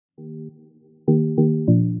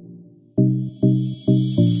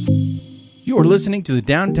You are listening to the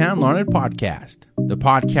Downtown Larned Podcast, the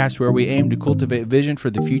podcast where we aim to cultivate vision for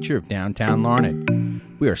the future of downtown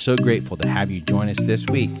Larned. We are so grateful to have you join us this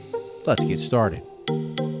week. Let's get started.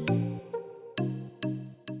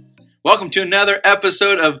 Welcome to another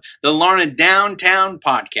episode of the Larned Downtown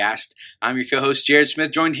Podcast. I'm your co-host, Jared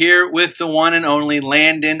Smith, joined here with the one and only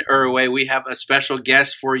Landon Irway. We have a special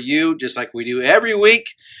guest for you, just like we do every week.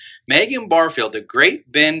 Megan Barfield, the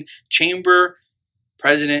Great Bend Chamber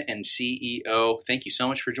President and CEO. Thank you so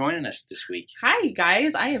much for joining us this week. Hi,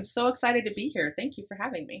 guys. I am so excited to be here. Thank you for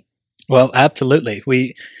having me. Well, absolutely.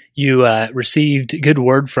 You received good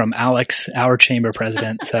word from Alex, our chamber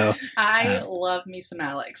president. So I love me some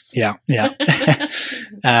Alex. Yeah.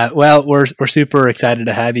 Well, we're super excited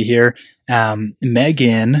to have you here.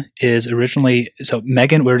 Megan is originally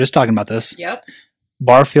Megan. We were just talking about this. Yep.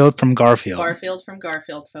 Barfield from Garfield. Barfield from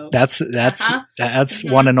Garfield, folks. That's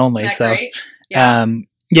Mm-hmm. one and only. Isn't so that great? Yeah.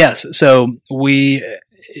 yes. So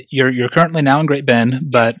you're currently now in Great Bend,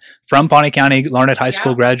 but from Pawnee County, Larned High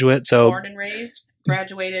School graduate. So born and raised,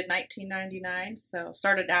 graduated 1999. So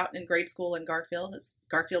started out in grade school in Garfield as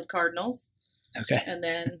Garfield Cardinals. Okay. And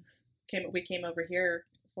then we came over here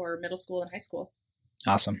for middle school and high school.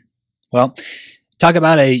 Awesome. Well, talk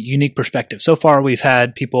about a unique perspective. So far, we've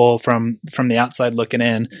had people from the outside looking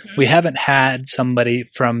in. Mm-hmm. We haven't had somebody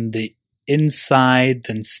from the inside,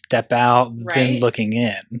 then step out, then looking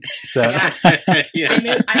in. So yeah.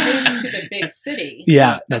 I moved to the big city.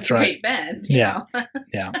 Yeah, that's right. Great Bend. Yeah.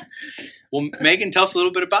 Well, Megan, tell us a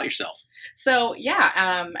little bit about yourself. So,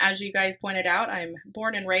 as you guys pointed out, I'm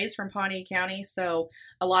born and raised from Pawnee County. So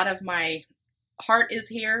a lot of my heart is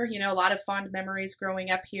here, a lot of fond memories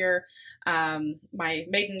growing up here. My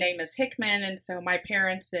maiden name is Hickman. And so my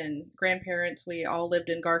parents and grandparents, we all lived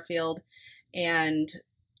in Garfield. And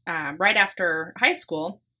right after high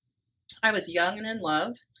school, I was young and in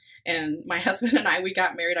love, and my husband and we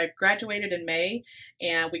got married. I graduated in May,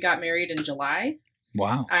 and we got married in July.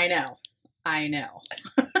 Wow. I know.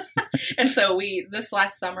 And so this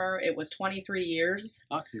last summer, it was 23 years.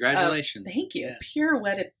 Oh, congratulations. Thank you. Yeah. Pure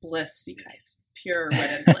wedded bliss, you guys. Pure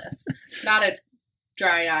wedded bliss. Not a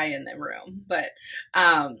dry eye in the room, but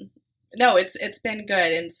no, it's been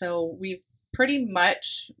good. And so we've pretty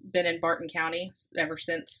much been in Barton County ever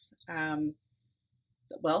since,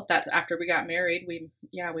 that's after we got married. We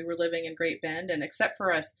were living in Great Bend, and except for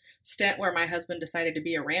a stint where my husband decided to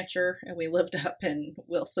be a rancher and we lived up in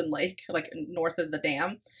Wilson Lake, like north of the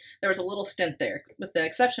dam, there was a little stint there. With the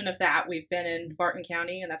exception of that, we've been in Barton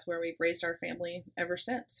County, and that's where we've raised our family ever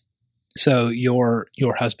since. So your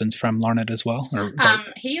husband's from Larned as well? Or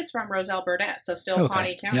he is from Roselle Burdett, so still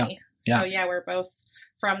Pawnee County. Yeah. So we're both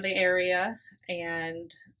from the area,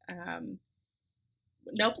 and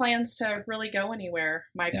no plans to really go anywhere.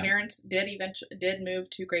 My parents did move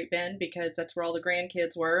to Great Bend because that's where all the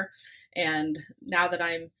grandkids were. And now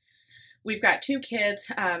that we've got two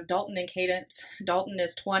kids, Dalton and Cadence. Dalton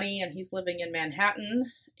is 20 and he's living in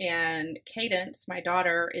Manhattan. And Cadence, my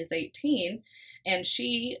daughter, is 18, and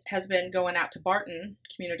she has been going out to Barton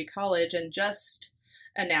Community College and just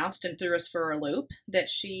announced and threw us for a loop that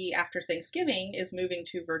she, after Thanksgiving, is moving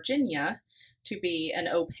to Virginia to be an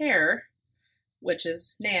au pair, which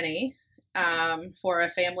is nanny, for a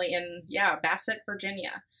family in Bassett,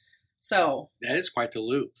 Virginia. So that is quite the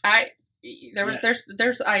loop. I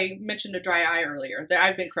mentioned a dry eye earlier.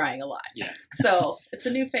 I've been crying a lot. Yeah. So it's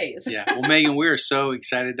a new phase. Yeah. Well, Megan, we are so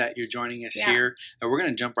excited that you're joining us here. We're going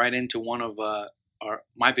to jump right into one of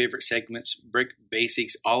my favorite segments, Brick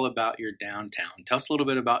Basics, all about your downtown. Tell us a little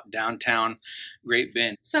bit about downtown Great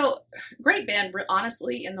Bend. So Great Bend,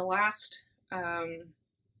 honestly, in the last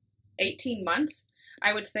 18 months,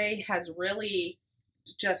 I would say, has really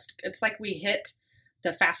it's like we hit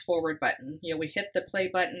the fast forward button. We hit the play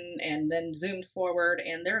button and then zoomed forward,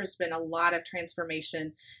 and there has been a lot of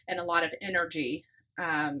transformation and a lot of energy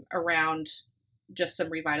around just some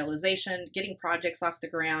revitalization, getting projects off the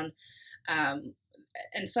ground. And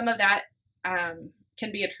some of that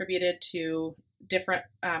can be attributed to different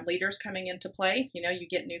leaders coming into play. You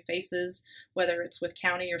get new faces, whether it's with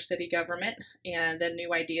county or city government, and then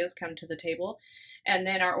new ideas come to the table. And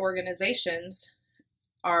then our organizations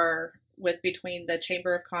are between the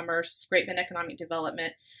Chamber of Commerce, Great Bend Economic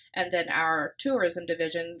Development, and then our tourism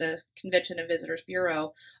division, the Convention and Visitors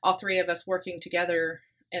Bureau, all three of us working together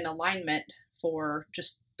in alignment for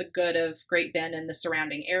just the good of Great Bend and the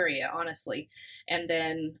surrounding area, honestly. And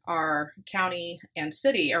then our county and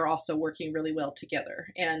city are also working really well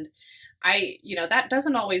together. And that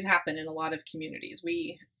doesn't always happen in a lot of communities.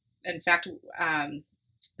 In fact,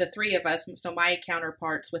 the three of us, so my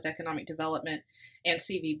counterparts with economic development and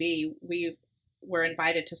CVB, we were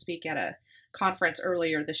invited to speak at a conference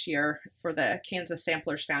earlier this year for the Kansas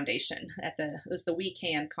Samplers Foundation it was the We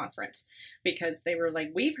Can conference, because they were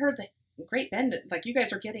like, we've heard that Great Bend, like you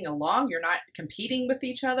guys are getting along, you're not competing with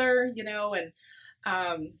each other, and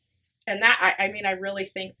that, I really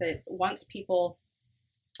think that once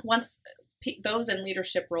those in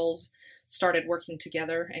leadership roles started working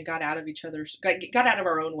together and got out of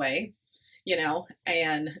our own way,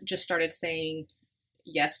 and just started saying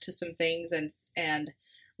yes to some things and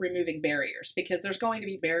removing barriers, because there's going to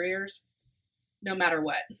be barriers no matter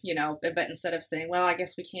what, but instead of saying, well, I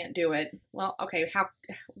guess we can't do it. Well, okay,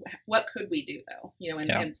 what could we do though,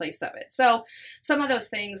 in place of it? So some of those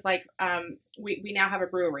things, like, we now have a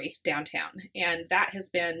brewery downtown, and that has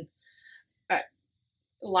been,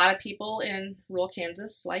 a lot of people in rural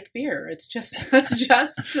Kansas like beer. It's just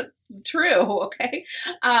true. Okay.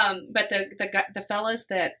 But the fellas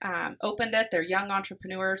that opened it, they're young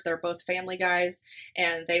entrepreneurs. They're both family guys,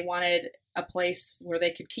 and they wanted a place where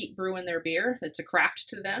they could keep brewing their beer. It's a craft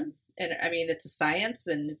to them. And it's a science,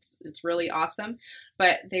 and it's really awesome,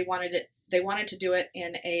 but they wanted to do it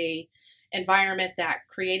in a environment that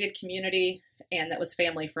created community and that was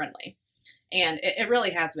family friendly. And it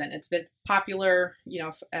really has been. It's been popular,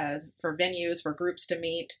 for venues, for groups to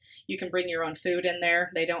meet. You can bring your own food in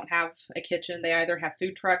there. They don't have a kitchen. They either have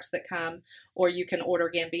food trucks that come, or you can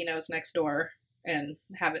order Gambinos next door and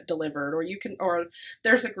have it delivered. Or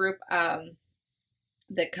there's a group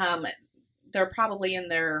that come. They're probably in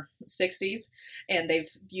their 60s, and they've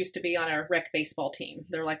used to be on a rec baseball team.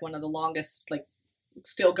 They're like one of the longest,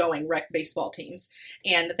 still going rec baseball teams,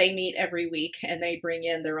 and they meet every week, and they bring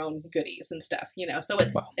in their own goodies and stuff, so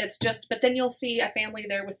it's just, but then you'll see a family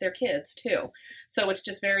there with their kids too. So it's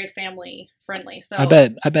just very family friendly. So I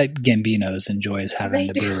bet Gambinos enjoys having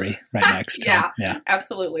the brewery right next to them. Yeah,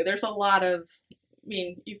 absolutely. There's a lot of,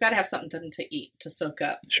 you've got to have something to eat to soak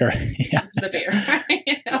up. Sure. Yeah. The beer.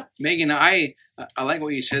 Megan, I like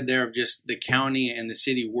what you said there of just the county and the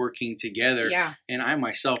city working together. Yeah. And I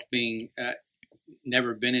myself, being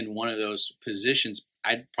never been in one of those positions,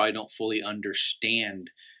 I probably don't fully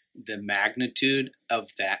understand the magnitude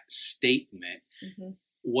of that statement. Mm-hmm.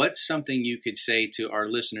 What's something you could say to our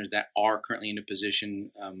listeners that are currently in a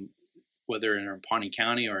position, whether in Pawnee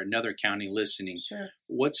County or another county listening? Sure.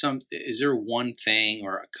 Is there one thing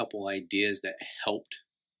or a couple ideas that helped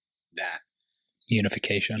that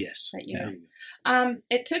unification? Yes. Yeah.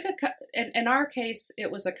 It took in our case,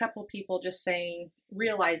 it was a couple people just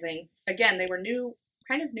realizing, again, they were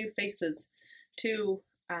kind of new faces to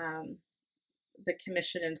the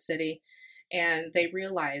commission and city, and they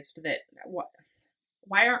realized that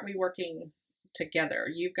why aren't we working together?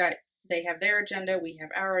 They have their agenda, we have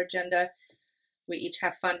our agenda, we each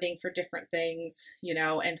have funding for different things,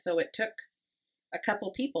 and so it took a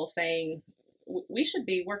couple people saying, we should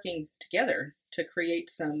be working together to create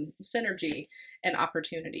some synergy and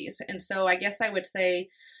opportunities. And so I guess I would say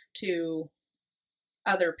to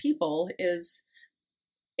other people is,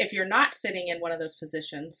 if you're not sitting in one of those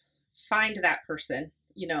positions, find that person,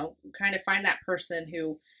 kind of find that person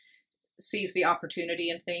who sees the opportunity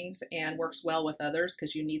in things and works well with others,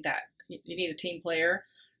 because you need that. You need a team player,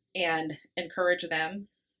 and encourage them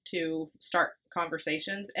to start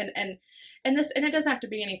conversations. And it doesn't have to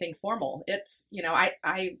be anything formal. It's,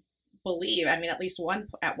 I believe, at least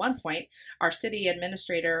at one point, our city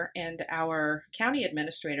administrator and our county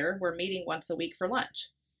administrator were meeting once a week for lunch,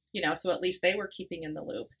 so at least they were keeping in the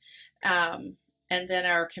loop. And then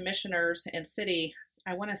our commissioners and city,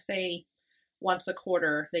 I want to say once a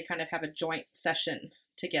quarter, they kind of have a joint session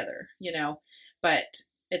together, but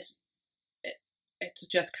it's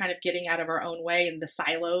just kind of getting out of our own way, and the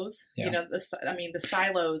silos, the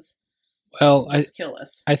silos just kill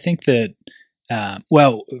us. I think that,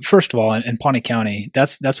 first of all, in Pawnee County,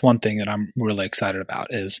 that's one thing that I'm really excited about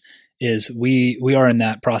is we are in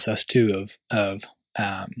that process too of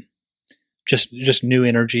just new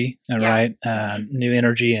energy, right? New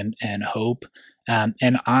energy and hope.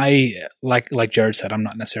 And I, like Jared said, I'm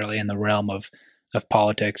not necessarily in the realm of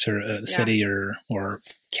politics or the city or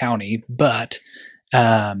county, but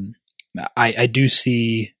I do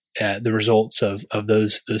see the results of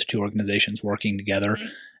those two organizations working together.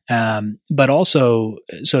 Mm-hmm. But also,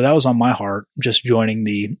 so that was on my heart, just joining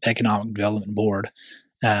the Economic Development Board.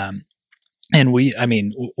 And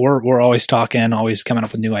we're always talking, always coming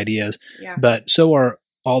up with new ideas, but so are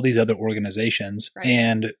all these other organizations. Right.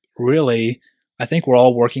 And really, I think we're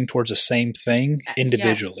all working towards the same thing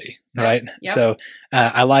individually, right? Yep. So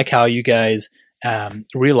I like how you guys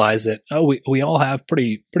realize that, we all have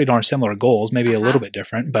pretty darn similar goals, maybe a little bit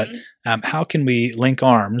different, but how can we link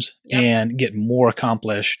arms and get more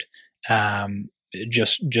accomplished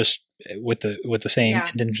just with the same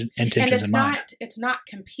intentions and in mind. It's not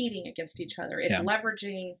competing against each other. It's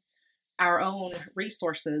leveraging our own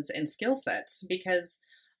resources and skill sets because,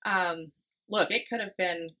 look, it could have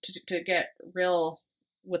been to get real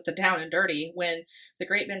with the down and dirty when the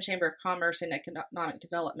Great Bend Chamber of Commerce and Economic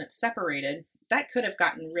Development separated. That could have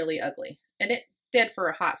gotten really ugly, and it did for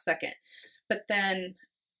a hot second. But then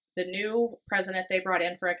the new president they brought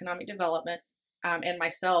in for economic development and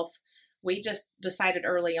myself, we just decided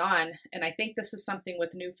early on, and I think this is something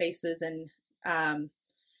with new faces and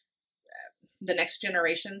the next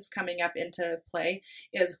generations coming up into play,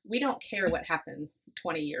 is we don't care what happened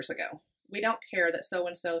 20 years ago. We don't care that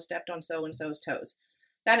so-and-so stepped on so-and-so's toes.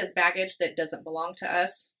 That is baggage that doesn't belong to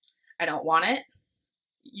us. I don't want it.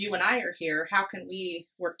 You and I are here. How can we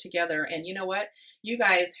work together? And you know what? You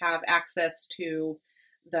guys have access to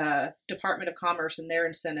the Department of Commerce and their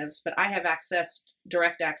incentives, but I have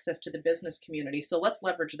direct access to the business community. So let's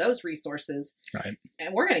leverage those resources. Right.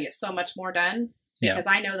 And we're going to get so much more done because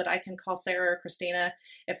I know that I can call Sarah or Christina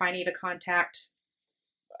if I need a contact,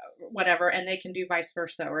 whatever, and they can do vice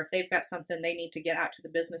versa. Or if they've got something they need to get out to the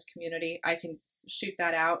business community, I can shoot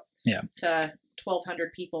that out to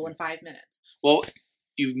 1,200 people in 5 minutes. Well,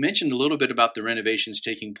 you've mentioned a little bit about the renovations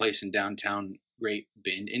taking place in downtown Great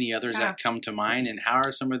Bend. Any others that come to mind, and how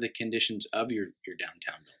are some of the conditions of your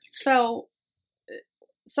downtown buildings? So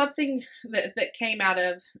something that came out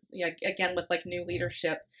of, again, with like new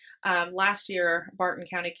leadership, last year, Barton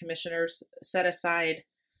County Commissioners set aside,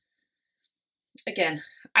 again,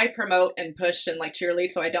 I promote and push and like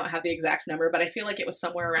cheerlead, so I don't have the exact number, but I feel like it was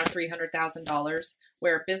somewhere around $300,000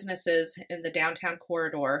 where businesses in the downtown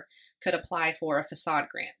corridor could apply for a facade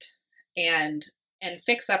grant and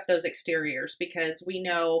fix up those exteriors, because we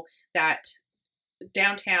know that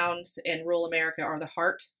downtowns in rural America are the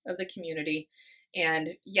heart of the community.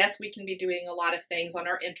 And yes, we can be doing a lot of things on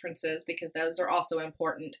our entrances because those are also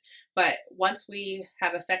important. But once we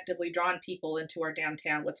have effectively drawn people into our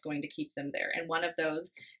downtown, what's going to keep them there? And one of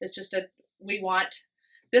those is just we want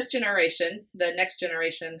this generation, the next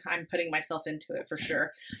generation, I'm putting myself into it for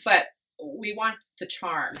sure, but we want the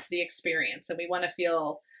charm, the experience, and we want to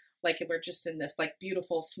feel like we're just in this like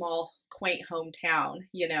beautiful, small, quaint hometown,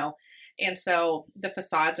 And so the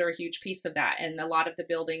facades are a huge piece of that. And a lot of the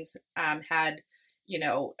buildings had,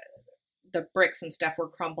 the bricks and stuff were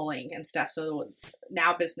crumbling and stuff. So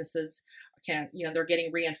now businesses can, they're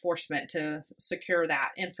getting reinforcement to secure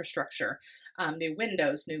that infrastructure, new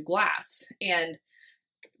windows, new glass.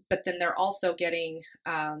 But then they're also getting,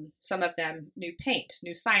 some of them, new paint,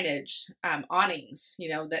 new signage, awnings,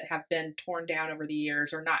 that have been torn down over the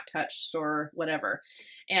years or not touched or whatever.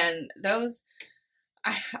 And those,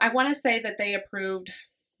 I want to say that they approved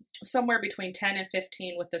somewhere between 10 and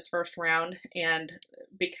 15 with this first round. And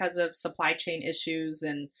because of supply chain issues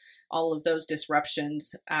and all of those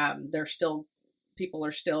disruptions, people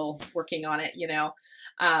are still working on it,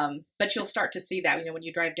 but you'll start to see that, when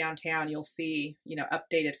you drive downtown, you'll see,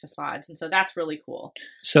 updated facades. And so that's really cool.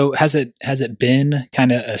 So has it been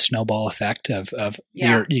kind of a snowball effect of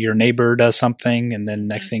your neighbor does something and then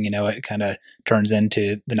next thing you know, it kind of turns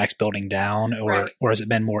into the next building down, or has it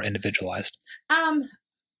been more individualized?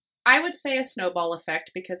 I would say a snowball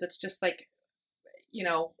effect, because it's just like,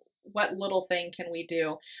 what little thing can we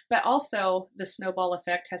do? But also the snowball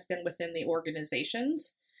effect has been within the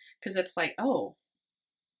organizations, because it's like, oh,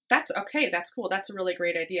 that's okay. That's cool. That's a really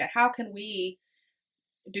great idea. How can we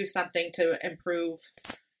do something to improve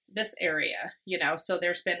this area? So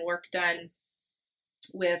there's been work done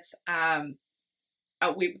with,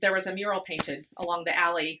 there was a mural painted along the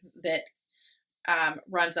alley that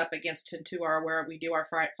runs up against where we do our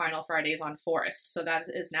Final Fridays on Forest. So that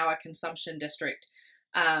is now a consumption district.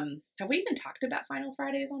 Have we even talked about Final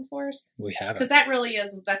Fridays on Forest? We haven't. Because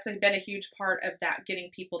that's been a huge part of that, getting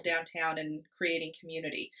people downtown and creating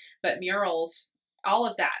community. But murals, all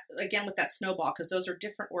of that, again, with that snowball, because those are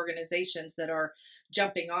different organizations that are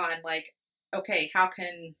jumping on, like, okay,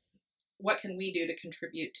 what can we do to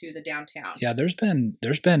contribute to the downtown? Yeah, there's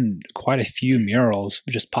been quite a few murals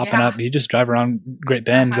just popping up. You just drive around Great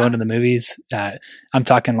Bend, going to the movies. I'm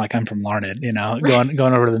talking like I'm from Larned,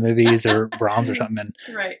 going over to the movies or Browns or something.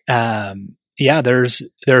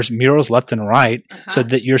 There's murals left and right. So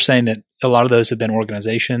that you're saying that a lot of those have been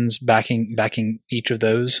organizations backing each of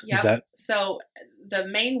those. Yep. Is that? So the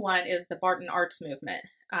main one is the Barton Arts Movement,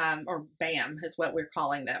 or BAM is what we're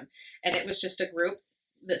calling them. And it was just a group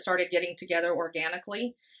that started getting together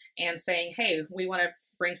organically and saying, hey, we want to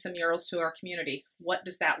bring some murals to our community. What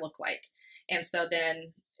does that look like? And so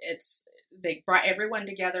then they brought everyone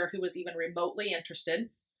together who was even remotely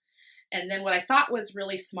interested. And then what I thought was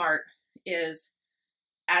really smart is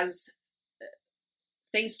as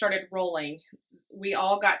things started rolling, we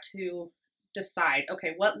all got to decide,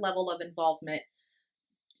 okay, what level of involvement,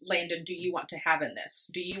 Landon, do you want to have in this?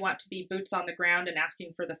 Do you want to be boots on the ground and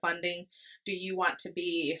asking for the funding? Do you want to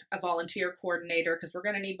be a volunteer coordinator? Because we're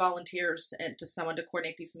going to need volunteers and to someone to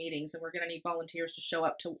coordinate these meetings, and we're going to need volunteers to show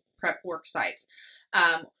up to prep work sites.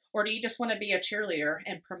 Or do you just want to be a cheerleader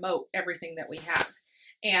and promote everything that we have?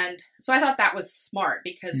 And so I thought that was smart,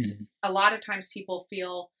 because a lot of times people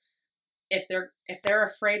feel if they're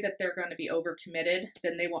afraid that they're going to be overcommitted,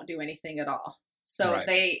 then they won't do anything at all. So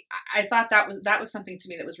I thought that was something to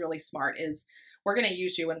me that was really smart, is we're going to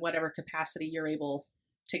use you in whatever capacity you're able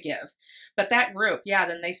to give. But that group,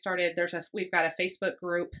 then they started, we've got a Facebook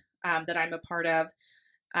group that I'm a part of,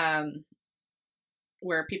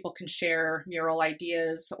 where people can share mural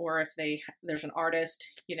ideas, or if there's an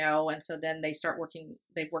artist, and so then they've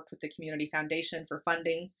worked with the Community Foundation for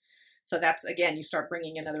funding. So that's, again, you start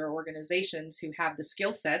bringing in other organizations who have the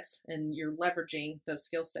skill sets, and you're leveraging those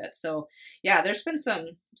skill sets. So there's been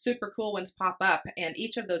some super cool ones pop up, and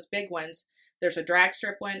each of those big ones, there's a drag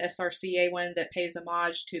strip one, SRCA one, that pays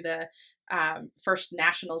homage to the first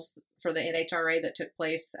nationals for the NHRA that took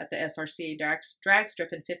place at the SRCA drag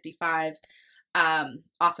strip in 55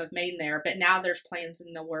 off of Main there. But now there's plans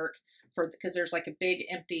in the work because there's like a big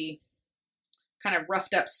empty kind of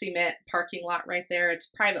roughed up cement parking lot right there. It's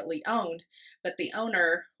privately owned, but the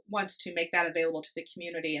owner wants to make that available to the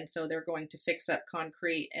community. And so they're going to fix up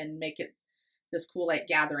concrete and make it this cool, like,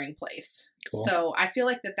 gathering place. Cool. So I feel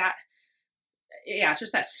like it's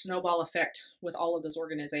just that snowball effect with all of those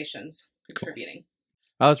organizations contributing. Cool.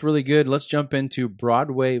 Oh, that's really good. Let's jump into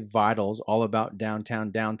Broadway Vitals, all about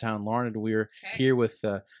downtown Larned. We're here with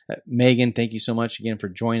Megan. Thank you so much again for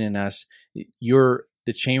joining us. You're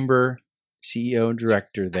the chamber CEO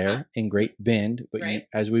director there in Great Bend, but you,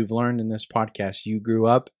 as we've learned in this podcast, you grew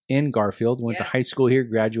up in Garfield, went to high school here,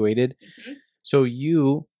 graduated. So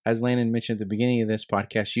you, as Landon mentioned at the beginning of this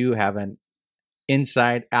podcast, you have an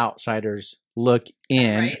inside outsiders look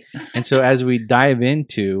in. And so as we dive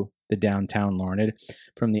into the downtown Larned,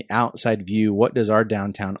 from the outside view, what does our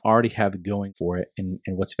downtown already have going for it, and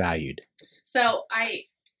what's valued? So I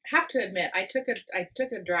have to admit, I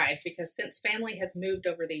took a drive, because since family has moved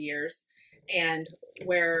over the years, and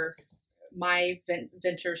where my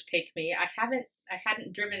ventures take me, I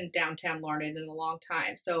hadn't driven downtown Larned in a long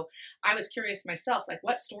time. So I was curious myself, like,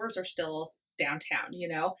 what stores are still downtown,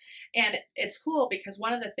 And it's cool, because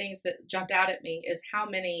one of the things that jumped out at me is how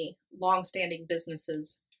many long-standing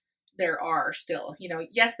businesses there are still.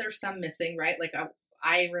 Yes, there's some missing, right? Like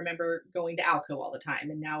I remember going to Alco all the time,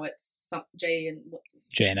 and now it's some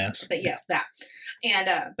J&S. Yes, that.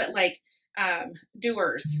 And but like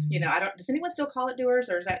Doers, does anyone still call it Doers,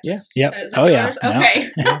 or is that just is that Doers? Okay.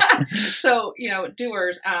 No. So,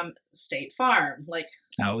 Doers, State Farm, like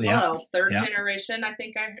third generation, I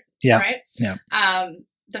think right? Yeah.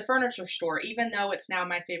 The furniture store, even though it's now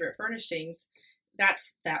my favorite furnishings, that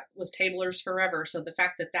was Tabler's forever. So the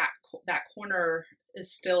fact that corner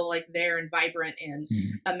is still like there and vibrant and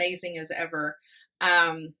amazing as ever.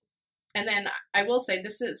 And then I will say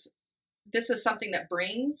this is something that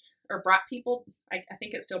brought people, I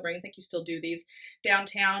think it still brings, I think you still do these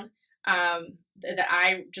downtown, that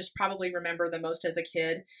I just probably remember the most as a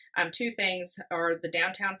kid. Two things are the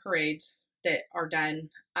downtown parades that are done,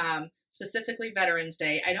 specifically Veterans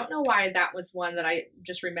Day. I don't know why that was one that I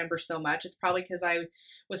just remember so much. It's probably because I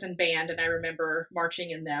was in band and I remember marching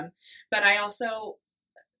in them. But I also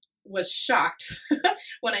was shocked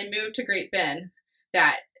when I moved to Great Bend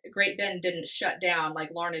that Great Bend didn't shut down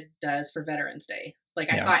like Larned does for Veterans Day.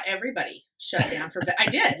 Like, I thought everybody shut down for, I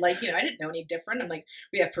did. Like, I didn't know any different. I'm like,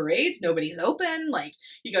 we have parades, nobody's open. Like,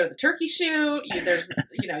 you go to the turkey shoot, you go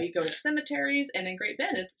to the cemeteries, and in Great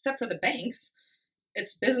Bend, except for the banks,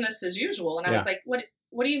 it's business as usual. And I was like, what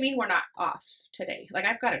do you mean we're not off today? Like,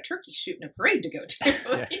 I've got a turkey shoot and a parade to go to.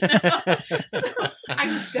 So I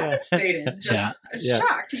was devastated, just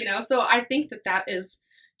shocked, So I think that is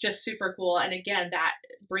just super cool. And again, that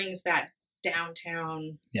brings that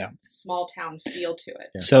downtown, small town feel to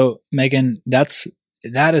it. So Megan, that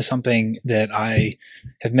is something that I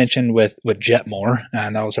have mentioned with Jetmore,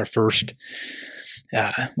 and that was our first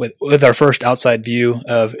with our first outside view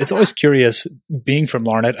of. It's always curious being from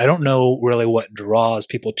Larned. I don't know really what draws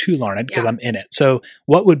people to Larned because I'm in it. So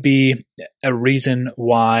what would be a reason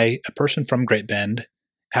why a person from Great Bend,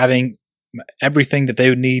 having everything that they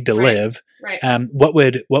would need to live, what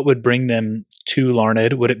would bring them to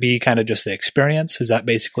Larned? Would it be kind of just the experience? Is that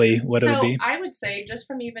basically what it would be? I would say, just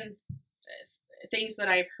from even things that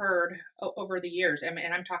I've heard over the years, and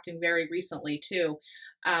I'm talking very recently too,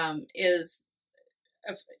 is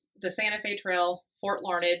of the Santa Fe Trail, Fort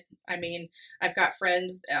Larned. I mean, I've got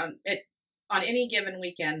friends on any given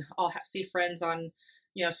weekend. I'll see friends on,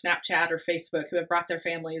 Snapchat or Facebook who have brought their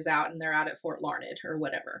families out and they're out at Fort Larned or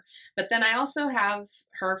whatever. But then I also have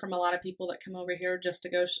heard from a lot of people that come over here just to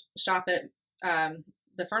go shop at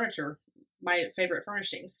the furniture, my favorite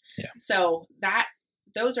furnishings. Yeah. So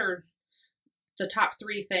those are the top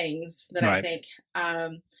three things that I think.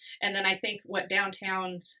 And then I think what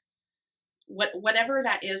downtowns, whatever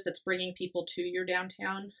that is that's bringing people to your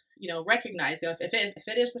downtown, recognize, if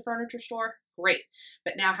it is the furniture store, great.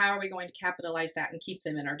 But now how are we going to capitalize that and keep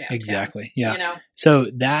them in our downtown? Exactly. Yeah. So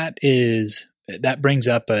that brings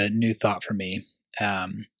up a new thought for me.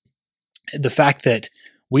 The fact that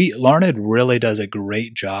Larned really does a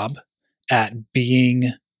great job at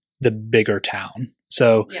being the bigger town.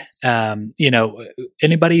 So, yes.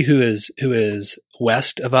 Anybody who is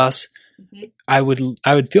west of us, mm-hmm. I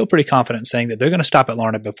would feel pretty confident saying that they're going to stop at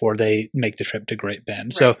Larned before they make the trip to Great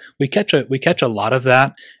Bend. Right. So we catch a lot of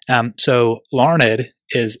that. So Larned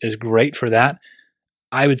is great for that.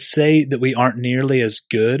 I would say that we aren't nearly as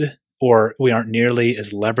good, or we aren't nearly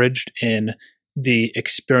as leveraged in the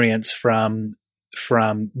experience from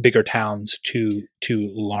bigger towns to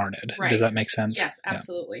Larned. Right. Does that make sense? Yes,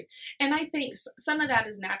 absolutely. Yeah. And I think some of that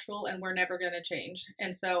is natural and we're never going to change.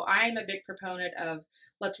 And so I'm a big proponent of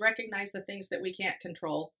let's recognize the things that we can't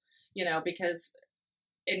control, because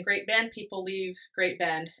in Great Bend, people leave Great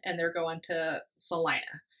Bend and they're going to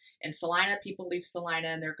Salina. In Salina, people leave Salina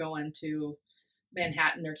and they're going to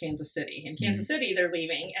Manhattan or Kansas City. In Kansas City, they're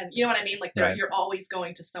leaving, and you know what I mean? Like you're always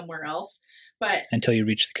going to somewhere else, but until you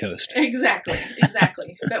reach the coast. Exactly.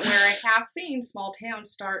 But where I have seen small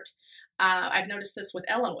towns start, I've noticed this with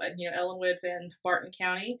Ellenwood. Ellenwood's in Barton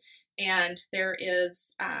County, and there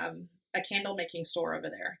is a candle making store over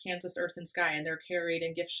there, Kansas Earth and Sky, and they're carried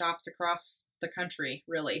in gift shops across the country,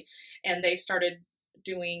 really. And they've started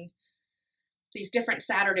doing these different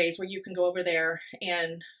Saturdays where you can go over there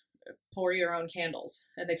and pour your own candles.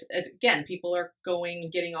 And again, people are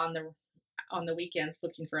getting on the weekends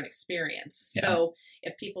looking for an experience. Yeah. So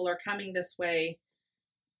if people are coming this way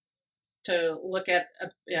to look at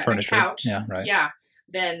a couch,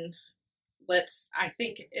 then I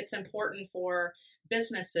think it's important for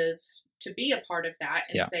businesses to be a part of that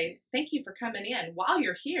and say, thank you for coming in. While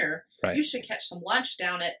you're here, you should catch some lunch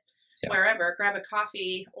down at wherever, grab a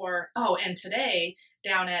coffee, and today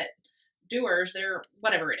down at Doers, there,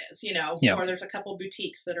 whatever it is, or there's a couple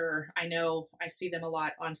boutiques that I see them a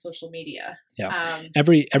lot on social media. Yeah.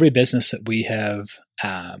 Every business that we have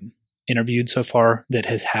interviewed so far that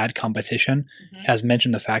has had competition mm-hmm. has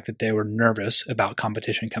mentioned the fact that they were nervous about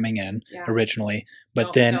competition coming in originally,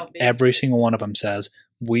 but then every single one of them says,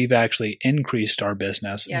 we've actually increased our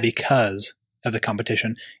business because of the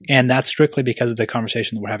competition. And that's strictly because of the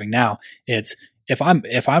conversation that we're having now. It's if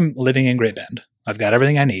I'm living in Great Bend, I've got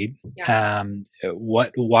everything I need. Yeah.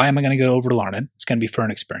 Why am I going to go over to Larned? It's going to be for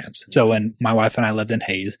an experience. Mm-hmm. So when my wife and I lived in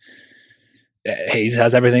Hayes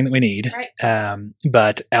has everything that we need. Right.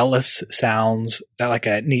 But Ellis sounds like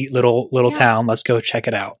a neat little town. Let's go check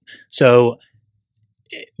it out. So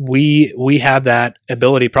we have that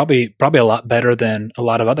ability probably a lot better than a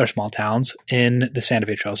lot of other small towns in the Santa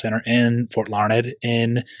Fe Trail Center, in Fort Larned,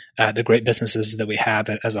 in the great businesses that we have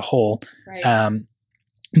as a whole. Right.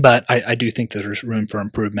 But I do think that there's room for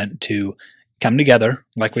improvement to come together,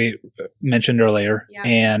 like we mentioned earlier,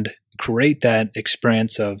 and create that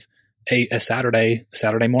experience of a Saturday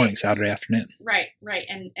morning, Saturday afternoon. Right.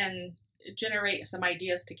 And generate some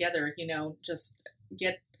ideas together, just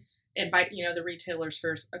invite, the retailers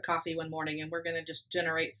for a coffee one morning, and we're going to just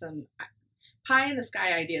generate some pie in the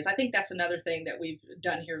sky ideas. I think that's another thing that we've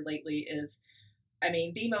done here lately is,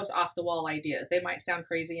 the most off the wall ideas. They might sound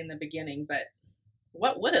crazy in the beginning, but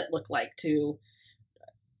what would it look like to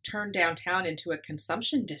turn downtown into a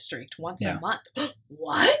consumption district once a month?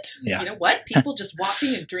 What? Yeah. What? People just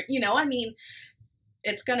walking and drink,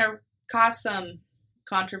 it's going to cause some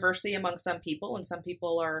controversy among some people, and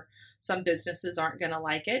some businesses aren't going to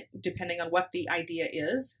like it, depending on what the idea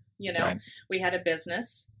is. Right. We had a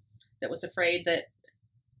business that was afraid that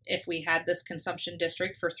if we had this consumption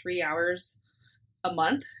district for 3 hours a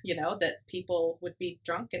month, that people would be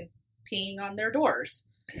drunk and peeing on their doors.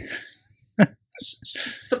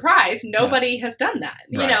 Surprise, nobody has done that,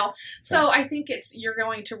 So I think you're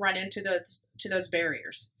going to run into those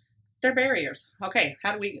barriers. They're barriers. Okay,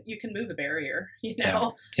 you can move a barrier,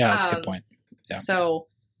 Yeah, that's a good point. Yeah. So,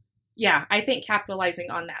 I think capitalizing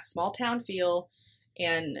on that small town feel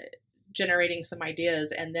and generating some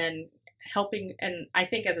ideas, and then helping, and I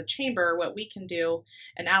think as a chamber, what we can do,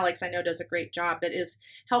 and Alex I know does a great job, but is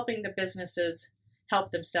helping the businesses help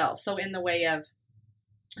themselves. So in the way of,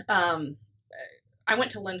 I went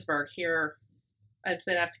to Lindsberg here. It's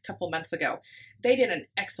been a couple months ago. They did an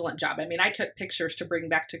excellent job. I mean, I took pictures to bring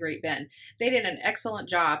back to Great Bend. They did an excellent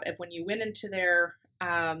job of when you went into their,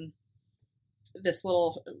 this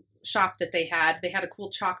little shop that they had a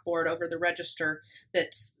cool chalkboard over the register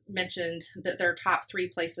that's mentioned that their top 3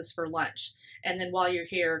 places for lunch. And then while you're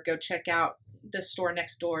here, go check out the store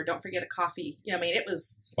next door. Don't forget a coffee. You know, I mean, it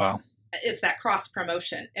was, wow. It's that cross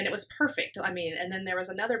promotion, and it was perfect. I mean, and then there was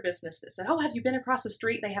another business that said, oh, have you been across the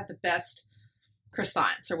street? They have the best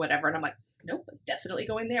croissants or whatever. And I'm like, nope, I'm definitely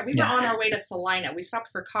going there. We were on our way to Salina. We stopped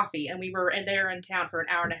for coffee, and we were there in town for an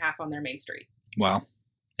hour and a half on their main street. Wow.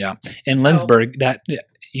 Yeah. In Lindsberg, that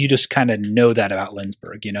you just kind of know that about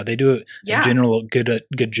Lindsberg. You know, they do a general good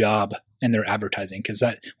job in their advertising, because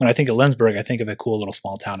that when I think of Lindsberg, I think of a cool little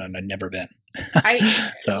small town, and I've never been.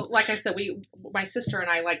 So, like I said, my sister and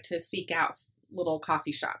I like to seek out little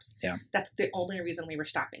coffee shops. Yeah. That's the only reason we were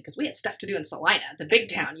stopping, because we had stuff to do in Salina, the big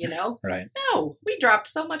town, you know? Right. No, we dropped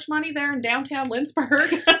so much money there in downtown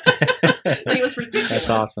Lindsberg. Like, it was ridiculous. That's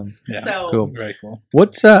awesome. Yeah. So cool. Very cool.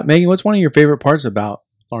 What's Megan, what's one of your favorite parts about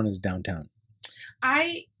Larned's downtown?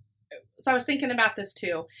 I was thinking about this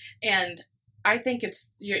too, and I think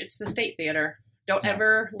it's the State Theater. Don't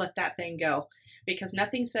ever let that thing go, because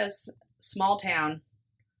nothing says small town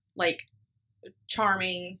like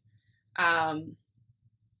charming,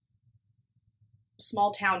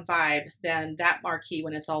 small town vibe than that marquee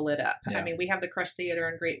when it's all lit up. Yeah. I mean, we have the Crust Theater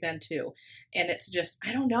in Great Bend too, and it's just,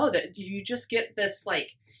 I don't know, that you just get this,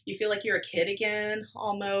 like, you feel like you're a kid again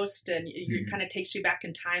almost, and it kind of takes you back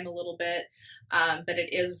in time a little bit, but it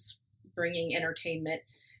is bringing entertainment.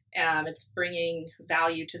 It's bringing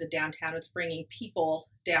value to the downtown. It's bringing people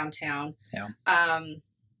downtown. Yeah.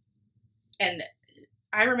 And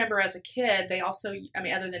I remember as a kid, they also, I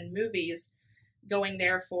mean, other than movies, going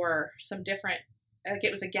there for some different, like,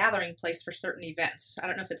 it was a gathering place for certain events. I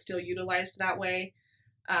don't know if it's still utilized that way.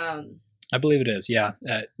 I believe it is. Yeah.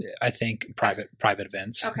 I think private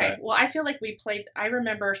events. Okay. But... Well, I feel like I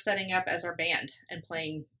remember setting up as our band and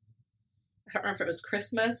playing, I don't remember if it was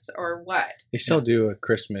Christmas or what. They still do a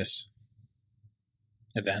Christmas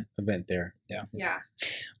event there. Yeah. Yeah.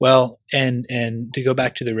 Well, and to go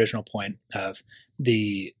back to the original point of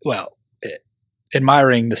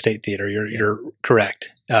admiring the State Theater, you're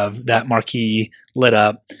correct, of that marquee lit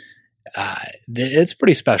up. It's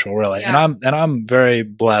pretty special, really. Yeah. And I'm very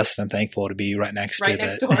blessed and thankful to be right next door.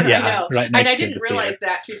 Yeah, I know. right next and I to didn't the realize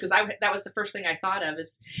theater. that too, because that was the first thing I thought of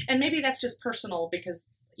is, and maybe that's just personal, because,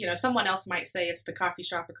 you know, someone else might say it's the coffee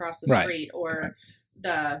shop across the street or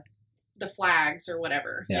the flags or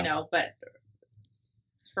whatever, you know, but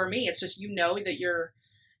for me, it's just, you know, that you're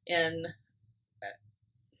in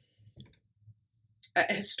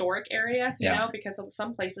a historic area, you know, because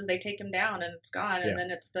some places they take them down and it's gone, and then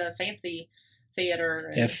it's the fancy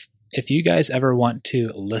theater. And... If you guys ever want to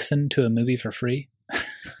listen to a movie for free,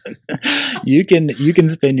 you can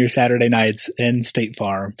spend your Saturday nights in State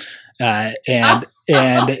Farm, and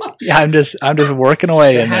I'm just working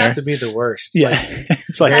away in there. It has to be the worst. Yeah,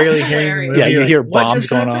 it's like barely hearing the movie. Yeah, you hear What bombs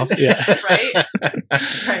going off. Yeah, right.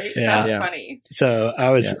 Yeah. That's funny. So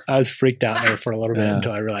I was freaked out there for a little bit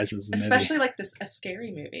until I realized it was a movie. Especially like a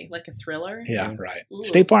scary movie, like a thriller. Yeah, right. Ooh.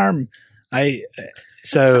 State Farm.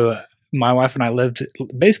 So my wife and I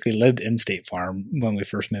basically lived in State Farm when we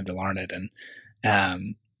first moved to Larned, and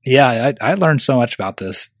I learned so much about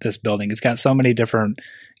this building. It's got so many different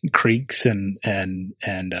creeks and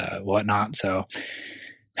whatnot. So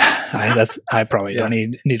I probably don't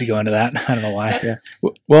need to go into that. I don't know why. Yeah.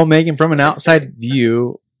 Well, Megan, from an outside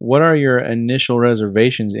view, what are your initial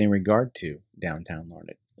reservations in regard to downtown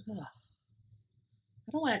Larned?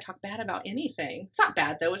 I don't want to talk bad about anything. It's not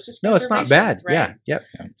bad though. It's just no, it's not bad. Right? Yeah. Yep.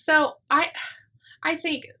 So I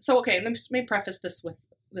think so. Okay, let me preface this with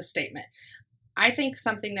the statement. I think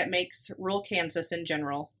something that makes rural Kansas in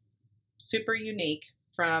general super unique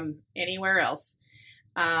from anywhere else,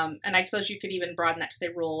 and I suppose you could even broaden that to say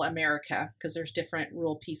rural America, because there's different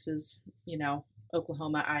rural pieces, you know,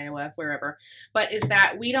 Oklahoma, Iowa, wherever, but is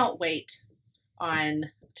that we don't wait on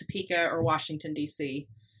Topeka or Washington, D.C.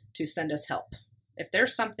 to send us help. If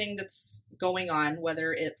there's something that's going on,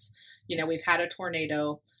 whether it's, you know, we've had a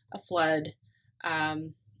tornado, a flood,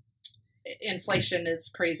 inflation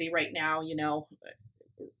is crazy right now, you know,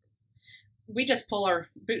 we just pull our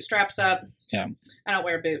bootstraps up. Yeah. I don't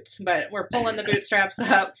wear boots, but we're pulling the bootstraps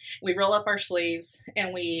up. We roll up our sleeves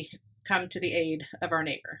and we come to the aid of our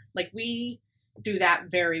neighbor. Like, we do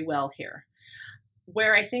that very well here.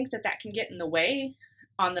 Where I think that can get in the way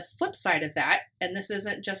on the flip side of that, and this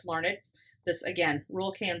isn't just Larned, this, again,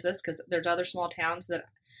 rural Kansas, because there's other small towns that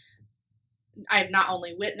I've not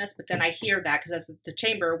only witnessed, but then I hear that, because as the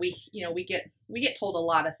chamber, we get told a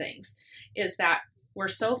lot of things, is that we're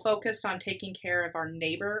so focused on taking care of our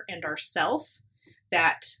neighbor and ourself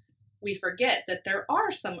that we forget that there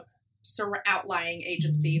are some outlying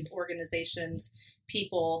agencies, organizations,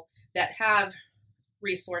 people that have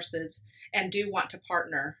resources and do want to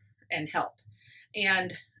partner and help.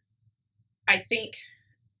 And I think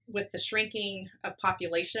with the shrinking of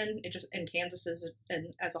population, in Kansas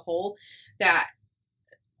as a whole, that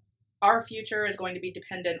our future is going to be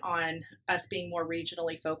dependent on us being more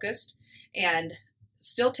regionally focused and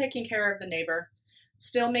still taking care of the neighbor,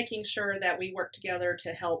 still making sure that we work together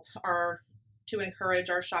to encourage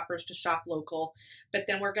our shoppers to shop local. But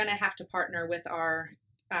then we're going to have to partner with our,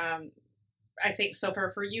 I think, so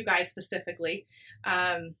for you guys specifically,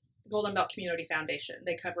 Golden Belt Community Foundation.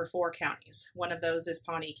 They cover 4 counties. One of those is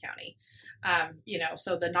Pawnee County.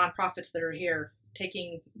 So the nonprofits that are here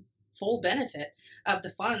taking full benefit of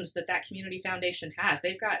the funds that community foundation has.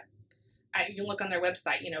 They've got, you can look on their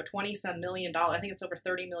website, $20-some million. I think it's over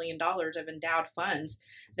 $30 million of endowed funds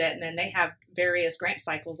and then they have various grant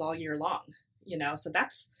cycles all year long, so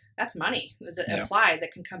that's money that applied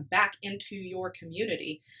that can come back into your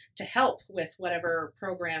community to help with whatever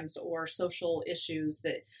programs or social issues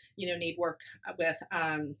that, need work with.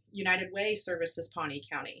 United Way services Pawnee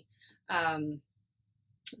County.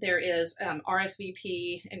 There is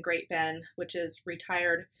RSVP in Great Bend, which is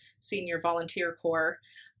Retired Senior Volunteer Corps.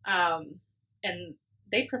 And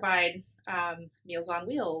they provide Meals on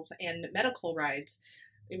Wheels and medical rides.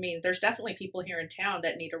 I mean, there's definitely people here in town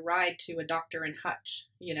that need a ride to a doctor in Hutch,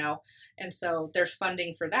 and so there's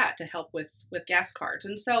funding for that to help with gas cards.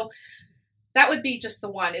 And so that would be just the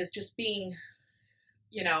one, is just being,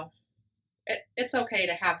 it's okay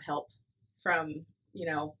to have help from,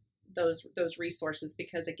 those resources,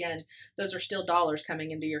 because again, those are still dollars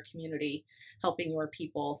coming into your community, helping your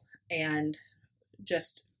people, and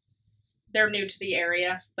just, they're new to the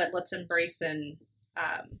area, but let's embrace and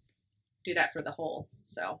do that for the whole.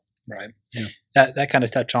 So right, yeah, that kind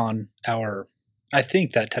of I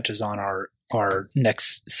think that touches on our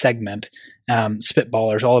next segment,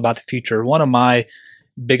 Spitballers, all about the future. One of my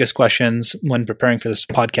biggest questions when preparing for this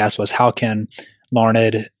podcast was, how can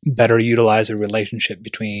Larned better utilize a relationship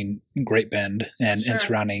between Great Bend and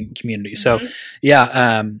surrounding communities? Mm-hmm.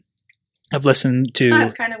 So I've listened to.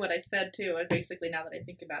 That's kind of what I said too. Basically, now that I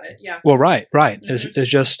think about it, yeah. Well, right. Mm-hmm. It's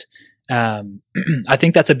just. I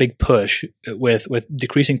think that's a big push with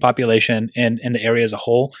decreasing population in the area as a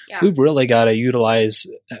whole. Yeah. We've really got to utilize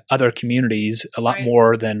other communities a lot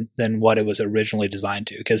more than what it was originally designed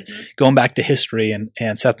to. Because going back to history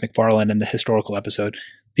and Seth MacFarlane in the historical episode,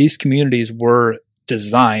 these communities were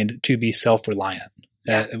designed to be self-reliant.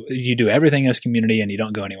 Yeah. You do everything as community and you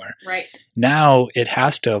don't go anywhere. Right. Now it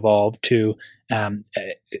has to evolve to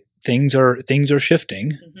things are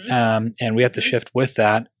shifting, and we have to shift with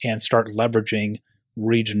that and start leveraging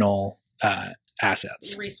regional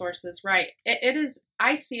assets, resources. Right. It is.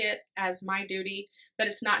 I see it as my duty, but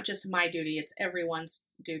it's not just my duty. It's everyone's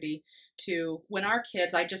duty to, when our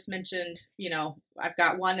kids, I just mentioned, I've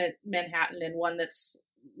got one at Manhattan and one that's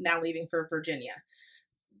now leaving for Virginia.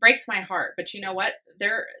 Breaks my heart. But you know what?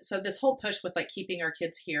 So this whole push with keeping our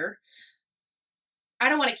kids here, I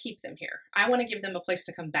don't want to keep them here. I want to give them a place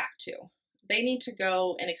to come back to. They need to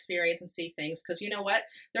go and experience and see things, because you know what?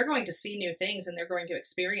 They're going to see new things and they're going to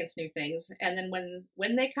experience new things. And then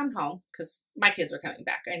when they come home, because my kids are coming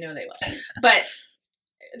back, I know they will, but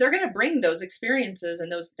they're going to bring those experiences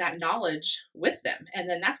and that knowledge with them. And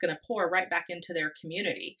then that's going to pour right back into their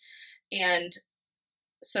community. And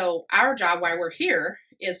so our job while we're here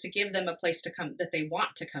is to give them a place to come that they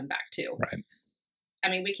want to come back to. Right. I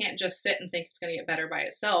mean, we can't just sit and think it's going to get better by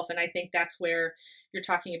itself. And I think that's where you're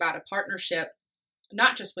talking about a partnership,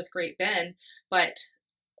 not just with Great Bend, but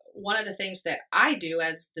one of the things that I do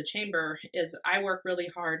as the chamber is I work really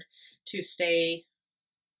hard to stay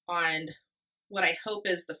on what I hope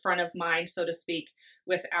is the front of mind, so to speak,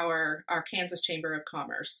 with our Kansas Chamber of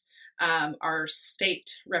Commerce, our state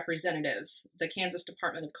representatives, the Kansas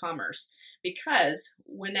Department of Commerce, because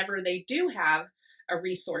whenever they do have a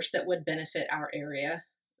resource that would benefit our area,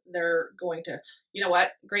 they're going to,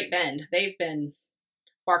 Great Bend, they've been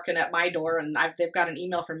barking at my door, and they've got an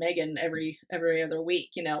email from Megan every other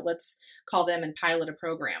week, let's call them and pilot a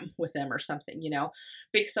program with them or something,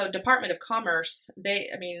 So Department of Commerce,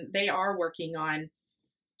 they are working on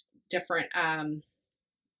different,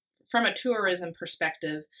 from a tourism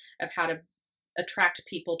perspective of how to attract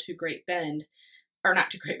people to Great Bend, or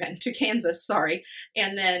not to Great Bend, to Kansas, sorry.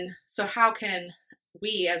 And then, so how can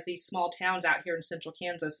we as these small towns out here in central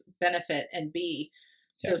Kansas benefit and be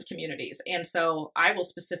those communities. And so I will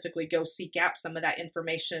specifically go seek out some of that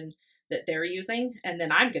information that they're using, and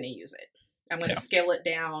then I'm going to use it. I'm going to scale it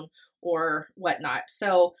down or whatnot.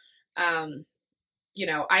 So,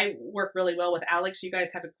 I work really well with Alex. You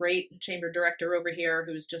guys have a great chamber director over here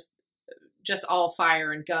who's just all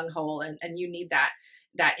fire and gung ho, and you need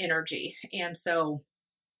that energy. And so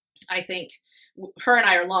I think her and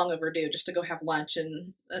I are long overdue just to go have lunch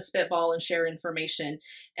and a spitball and share information.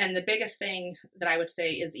 And the biggest thing that I would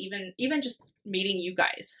say is even just meeting you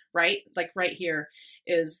guys, right? Like right here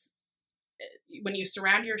is when you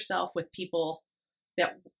surround yourself with people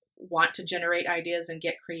that want to generate ideas and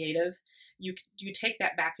get creative, you take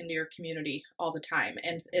that back into your community all the time.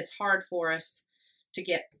 And it's hard for us to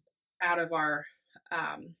get out of our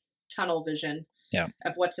tunnel vision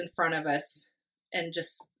of what's in front of us and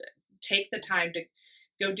just take the time to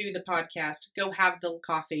go do the podcast, go have the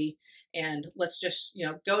coffee, and let's just,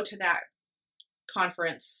 go to that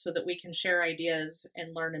conference so that we can share ideas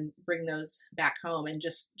and learn and bring those back home, and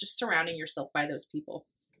just surrounding yourself by those people.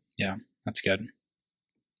 Yeah, that's good.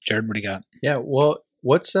 Jared, what do you got? Yeah, well,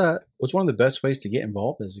 what's one of the best ways to get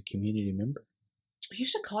involved as a community member? You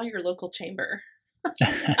should call your local chamber.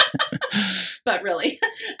 But really,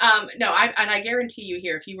 no, I guarantee you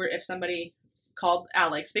here, if somebody called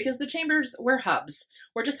Alex, because the chambers, we're hubs.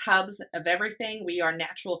 We're just hubs of everything. We are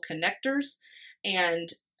natural connectors, and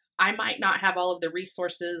I might not have all of the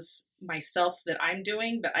resources myself that I'm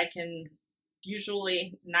doing, but I can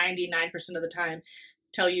usually 99% of the time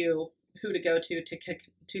tell you who to go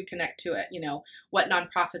to connect to it. What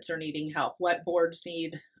nonprofits are needing help, what boards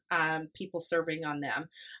need people serving on them.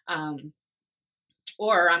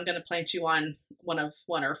 Or I'm going to plant you on one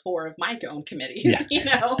or four of my own committees,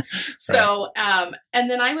 So, and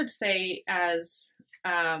then I would say as,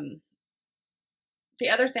 the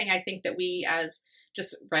other thing I think that we as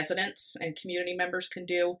just residents and community members can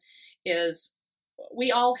do is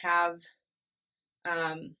we all have,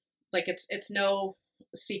 it's no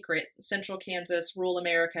secret, Central Kansas, rural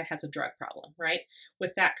America has a drug problem, right?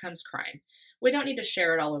 With that comes crime. We don't need to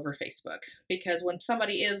share it all over Facebook, because when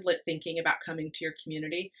somebody is thinking about coming to your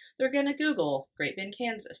community, they're going to Google Great Bend,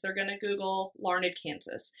 Kansas. They're going to Google Larned,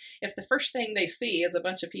 Kansas. If the first thing they see is a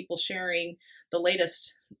bunch of people sharing the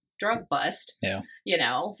latest drug bust,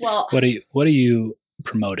 well, what are you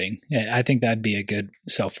promoting? Yeah, I think that'd be a good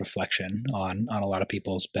self-reflection on a lot of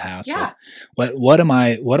people's behalf. Yeah. So what am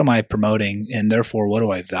I promoting, and therefore what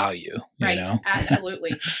do I value? Right.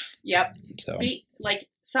 Absolutely. Yep. So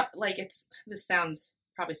this sounds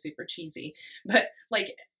probably super cheesy, but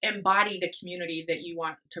embody the community that you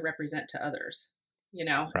want to represent to others,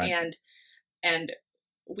 right. And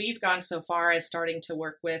we've gone so far as starting to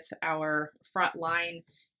work with our frontline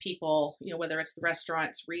people, whether it's the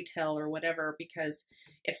restaurants, retail, or whatever, because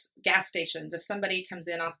if gas stations, if somebody comes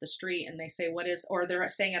in off the street and they say, or they're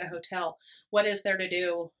staying at a hotel, what is there to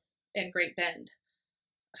do in Great Bend?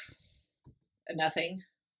 Nothing.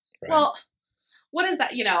 Right. Well, what is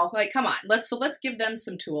that? Come on, let's give them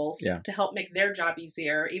some tools to help make their job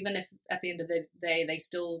easier, even if at the end of the day they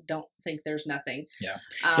still don't think there's nothing. Yeah.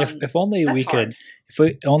 If only we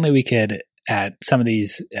could at some of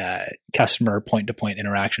these customer point-to-point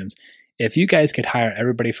interactions, if you guys could hire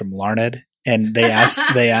everybody from Larned and they ask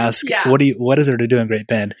what is there to do in Great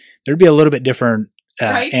Bend, there'd be a little bit different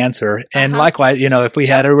answer. And likewise, if we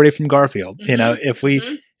had everybody from Garfield,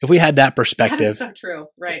 if we had that perspective, that is so true,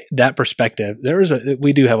 right? That perspective,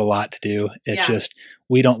 we do have a lot to do. It's just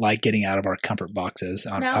we don't like getting out of our comfort boxes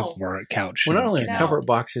off of our couch. Well, not only comfort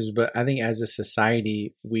boxes, but I think as a society,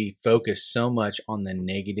 we focus so much on the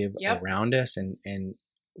negative around us. And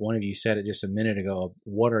one of you said it just a minute ago.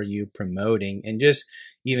 What are you promoting? And just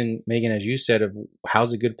even Megan, as you said, of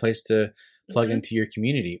how's a good place to plug into your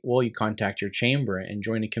community? Well, you contact your chamber and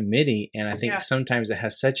join a committee. And I think sometimes it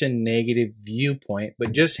has such a negative viewpoint,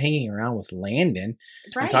 but just hanging around with Landon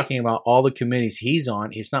and talking about all the committees he's on,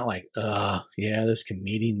 it's not like, this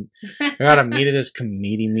committee, I got to meet at this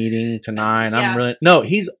committee meeting tonight. No,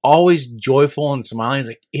 he's always joyful and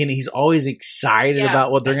smiling. And he's always excited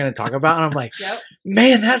about what they're going to talk about. And I'm like,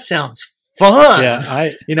 man, that sounds fun. Yeah.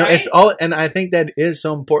 It's all, and I think that is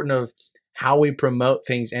so important of how we promote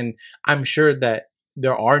things. And I'm sure that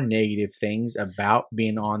there are negative things about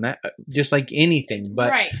being on that, just like anything.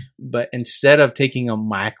 But instead of taking a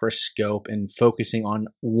microscope and focusing on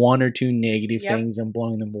one or two negative things and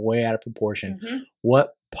blowing them way out of proportion,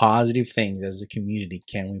 what positive things as a community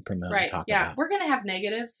can we promote and talk about? We're going to have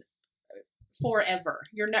negatives forever.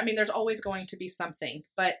 There's always going to be something,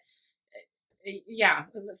 but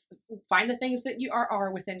find the things that you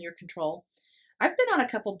are within your control. I've been on a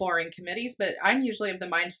couple boring committees, but I'm usually of the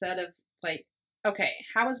mindset of like, okay,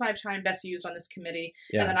 how is my time best used on this committee?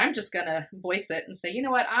 Yeah. And then I'm just going to voice it and say, you know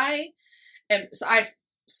what,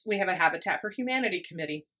 we have a Habitat for Humanity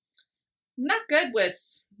committee. I'm not good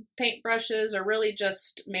with paintbrushes or really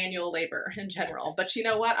just manual labor in general. But you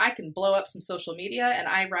know what? I can blow up some social media and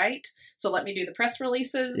I write. So let me do the press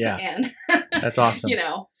releases and that's awesome.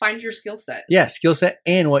 Find your skill set. Yeah, skill set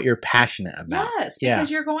and what you're passionate about. Yes,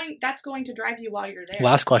 because that's going to drive you while you're there.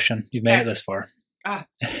 Last question. You've made it this far. Ah,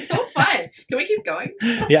 so fun. Can we keep going?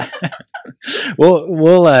 Yeah.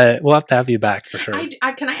 We'll have to have you back for sure.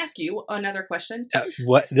 Can I ask you another question?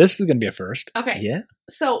 This is going to be a first. Okay. Yeah.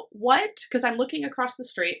 So because I'm looking across the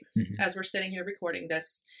street as we're sitting here recording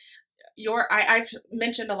this, I've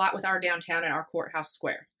mentioned a lot with our downtown and our courthouse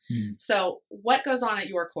square. So what goes on at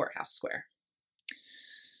your courthouse square?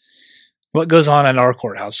 What goes on in our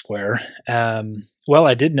courthouse square? Well,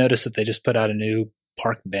 I did notice that they just put out a new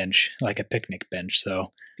park bench, like a picnic bench. So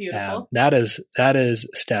beautiful. That is a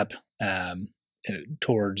step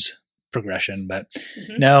towards progression. But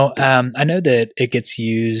no, I know that it gets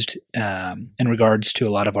used in regards to a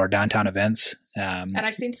lot of our downtown events. And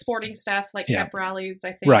I've seen sporting stuff like pep rallies,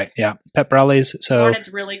 I think. Right, yeah. Pep rallies. So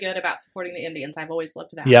Larned's really good about supporting the Indians. I've always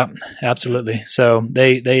loved that. Yep, absolutely. So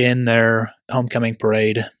they end their homecoming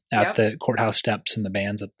parade at the courthouse steps and the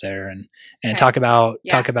bands up there and talk about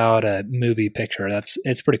a movie picture.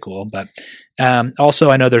 It's pretty cool. But also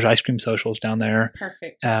I know there's ice cream socials down there.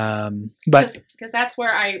 Perfect. But because that's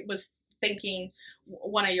where I was thinking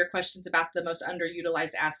one of your questions about the most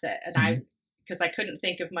underutilized asset, and because I couldn't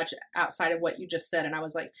think of much outside of what you just said, and I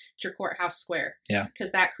was like, it's your courthouse square. Yeah.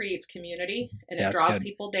 Because that creates community and it draws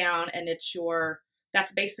people down, and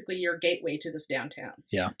that's basically your gateway to this downtown.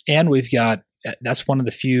 Yeah. And that's one of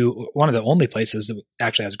the only places that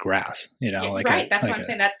actually has grass, right. That's what I'm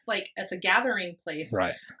saying. That's it's a gathering place.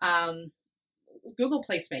 Right. Google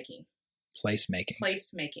placemaking.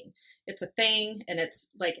 Placemaking. It's a thing, and it's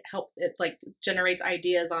it generates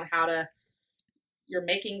ideas on you're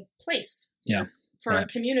making place. Yeah. For a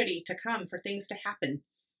community to come, for things to happen.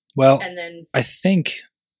 Well, and then I think,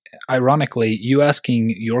 ironically, you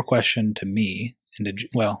asking your question to me,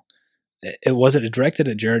 it wasn't directed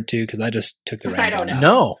at Jared too, because I just took the reins. I don't know.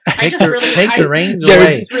 No, take the reins Jared,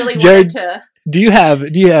 away. Really Jared, wanted to. Do you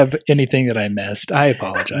have anything that I missed? I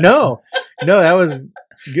apologize. No, that was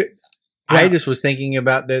good. Yeah. I just was thinking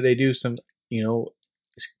about that they do some, a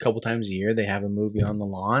couple times a year they have a movie on the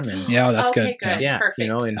lawn, and that's good. Yeah, perfect.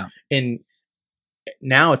 And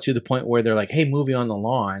now to the point where they're like, "Hey, movie on the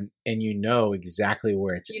lawn," and exactly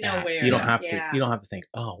where it's at. Where. You don't have to. You don't have to think,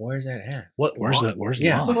 "Oh, where's that at? Where's the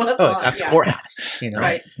lawn? Oh, it's at the courthouse."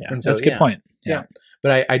 Right. Yeah. And so, that's a good point. Yeah.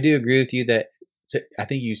 But I do agree with you that I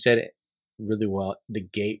think you said it really well. The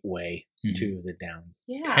gateway to the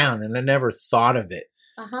downtown, and I never thought of it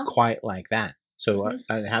quite like that. So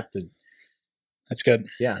I'd have to. That's good.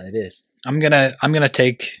 Yeah, it is. I'm gonna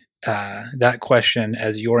take that question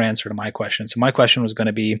as your answer to my question. So my question was going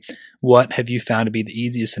to be, what have you found to be the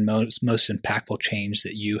easiest and most impactful change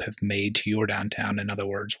that you have made to your downtown? In other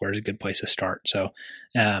words, where's a good place to start? So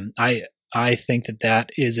I think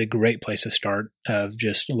that is a great place to start, of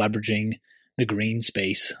just leveraging the green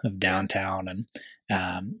space of downtown and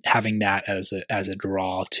having that as a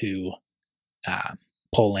draw to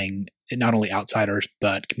pulling not only outsiders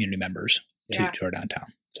but community members to our downtown.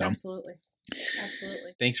 So Absolutely.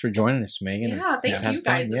 Thanks for joining us, Megan. Yeah, thank you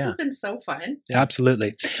guys. This has been so fun.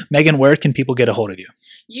 Absolutely. Megan, where can people get a hold of you?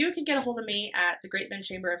 You can get a hold of me at the Great Bend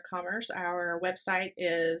Chamber of Commerce. Our website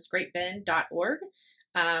is greatbend.org.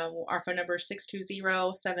 Our phone number is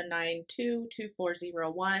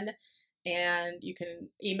 620-792-2401. And you can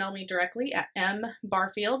email me directly at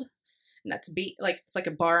mbarfield. And that's it's like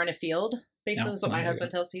a bar in a field. Basically, that's what my husband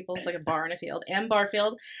tells people. It's like a bar in a field.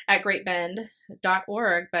 mbarfield at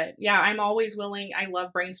greatbend.org. But yeah, I'm always willing. I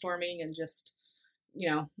love brainstorming and just,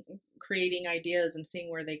 creating ideas and seeing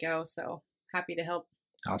where they go. So happy to help.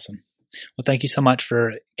 Awesome. Well, thank you so much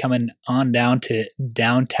for coming on down to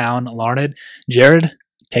downtown Larned. Jared,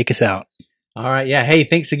 take us out. All right. Yeah. Hey,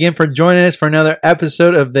 thanks again for joining us for another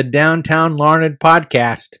episode of the Downtown Larned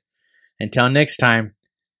podcast. Until next time,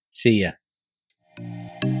 see ya.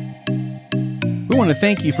 We want to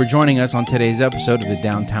thank you for joining us on today's episode of the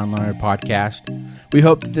Downtown Larned podcast. We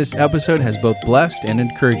hope that this episode has both blessed and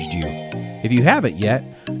encouraged you. If you haven't yet,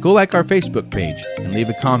 go like our Facebook page and leave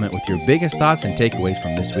a comment with your biggest thoughts and takeaways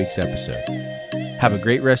from this week's episode. Have a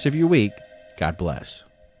great rest of your week. God bless.